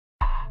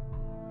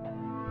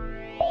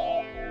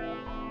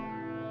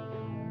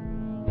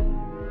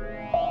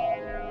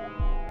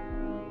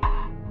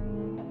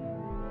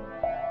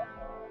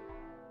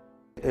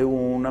È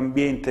un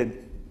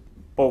ambiente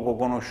poco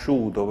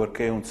conosciuto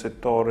perché è un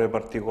settore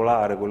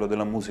particolare, quello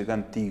della musica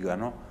antica,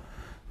 no?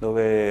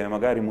 Dove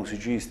magari i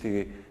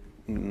musicisti,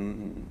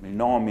 i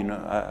nomi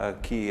a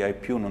chi ai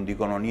più non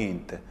dicono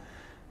niente,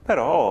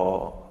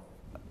 però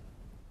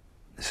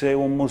se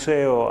un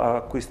museo ha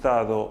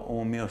acquistato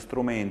un mio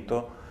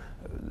strumento,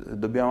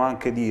 dobbiamo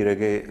anche dire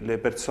che le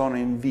persone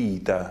in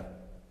vita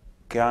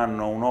che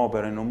hanno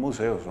un'opera in un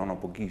museo sono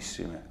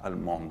pochissime al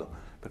mondo,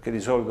 perché di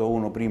solito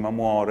uno prima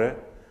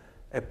muore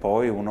e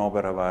poi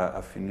un'opera va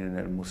a finire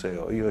nel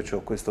museo. Io ho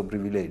questo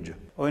privilegio.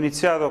 Ho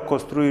iniziato a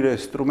costruire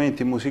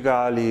strumenti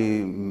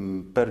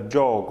musicali per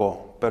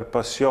gioco, per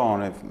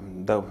passione.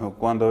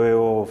 Quando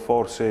avevo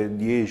forse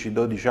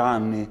 10-12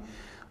 anni ho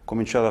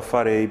cominciato a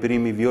fare i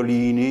primi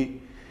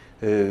violini,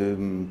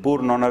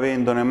 pur non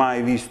avendone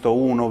mai visto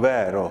uno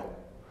vero,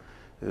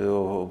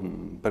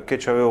 perché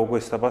avevo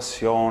questa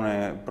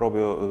passione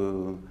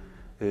proprio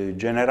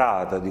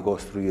generata di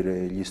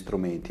costruire gli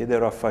strumenti ed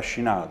ero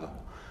affascinato.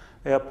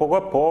 E a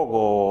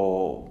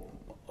poco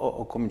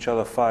ho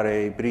cominciato a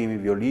fare i primi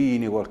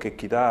violini, qualche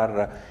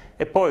chitarra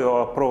e poi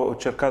ho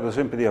cercato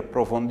sempre di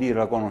approfondire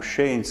la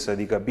conoscenza,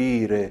 di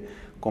capire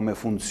come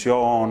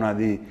funziona,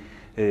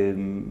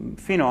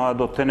 fino ad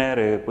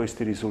ottenere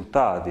questi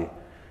risultati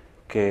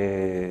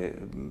che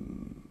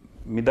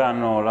mi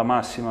danno la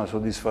massima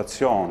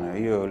soddisfazione.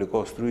 Io li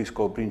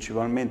costruisco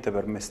principalmente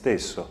per me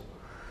stesso,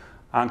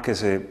 anche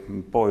se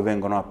poi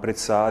vengono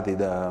apprezzati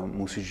da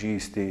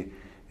musicisti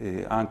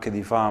anche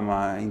di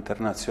fama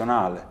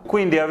internazionale.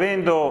 Quindi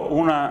avendo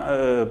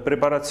una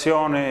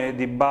preparazione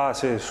di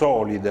base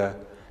solida,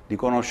 di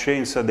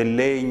conoscenza del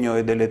legno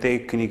e delle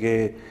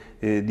tecniche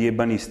di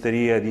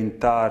ebanisteria, di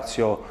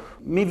intarsio,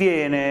 mi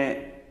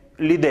viene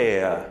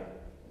l'idea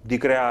di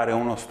creare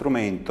uno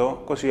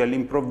strumento così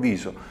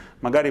all'improvviso.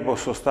 Magari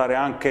posso stare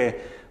anche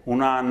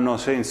un anno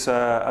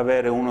senza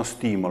avere uno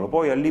stimolo,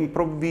 poi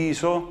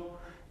all'improvviso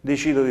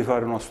decido di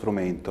fare uno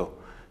strumento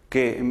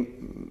che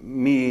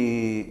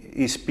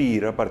mi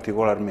ispira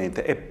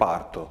particolarmente e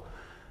parto.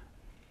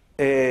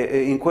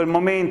 E in quel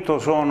momento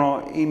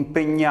sono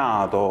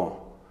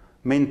impegnato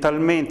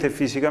mentalmente e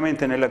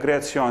fisicamente nella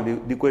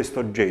creazione di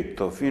questo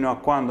oggetto fino a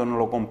quando non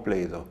lo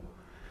completo.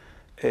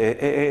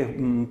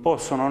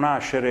 Possono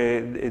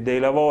nascere dei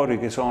lavori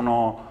che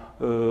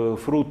sono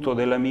frutto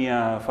della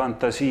mia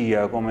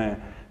fantasia, come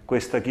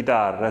questa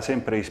chitarra,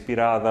 sempre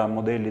ispirata a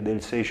modelli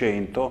del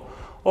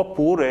Seicento,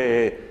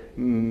 oppure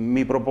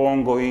mi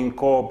propongo in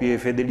copie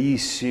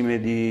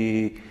fedelissime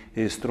di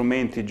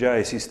strumenti già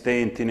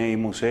esistenti nei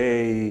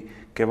musei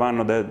che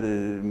vanno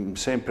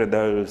sempre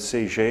dal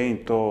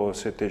 600,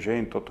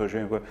 700,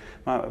 800,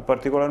 ma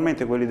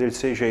particolarmente quelli del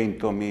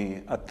 600 mi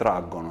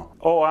attraggono.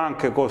 Ho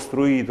anche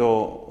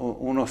costruito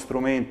uno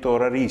strumento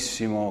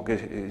rarissimo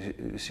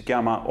che si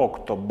chiama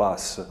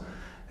octobass,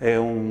 è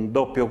un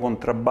doppio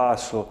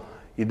contrabbasso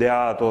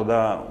ideato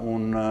da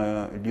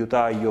un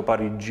liutaio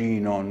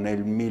parigino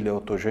nel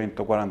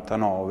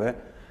 1849.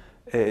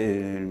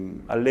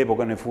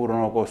 All'epoca ne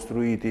furono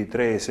costruiti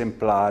 3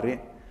 esemplari,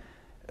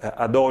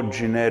 ad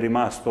oggi ne è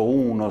rimasto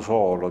uno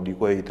solo di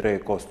quei 3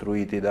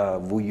 costruiti da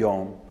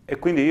Vuillon. E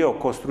quindi io ho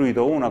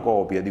costruito una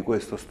copia di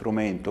questo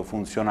strumento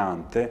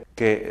funzionante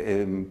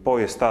che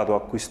poi è stato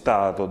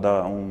acquistato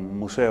da un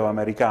museo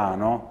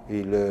americano,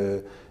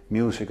 il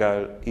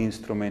Musical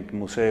Instrument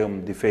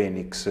Museum di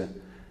Phoenix,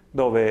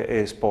 dove è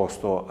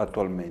esposto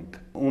attualmente.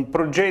 Un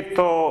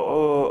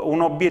progetto, un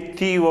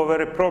obiettivo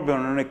vero e proprio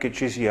non è che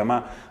ci sia,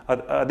 ma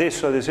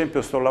adesso ad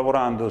esempio sto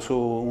lavorando su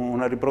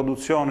una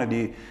riproduzione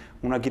di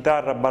una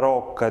chitarra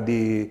barocca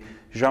di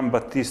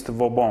Jean-Baptiste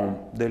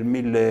Vauban del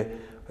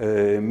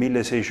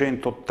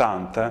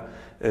 1680,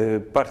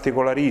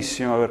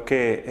 particolarissima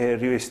perché è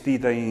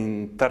rivestita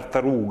in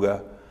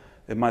tartaruga,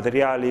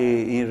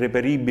 materiali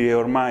irreperibili e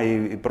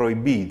ormai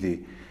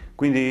proibiti.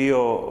 Quindi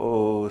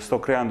io sto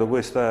creando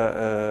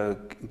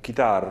questa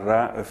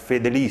chitarra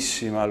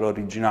fedelissima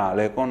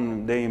all'originale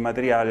con dei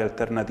materiali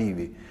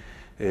alternativi.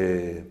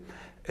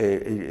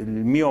 Il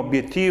mio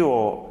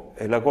obiettivo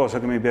e la cosa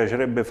che mi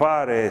piacerebbe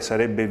fare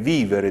sarebbe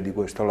vivere di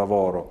questo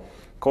lavoro,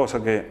 cosa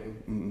che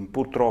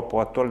purtroppo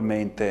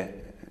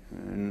attualmente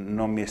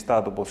non mi è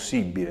stato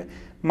possibile,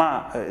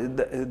 ma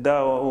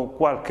da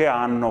qualche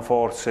anno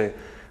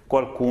forse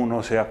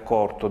qualcuno si è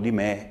accorto di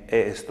me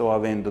e sto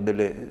avendo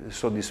delle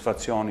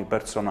soddisfazioni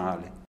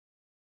personali.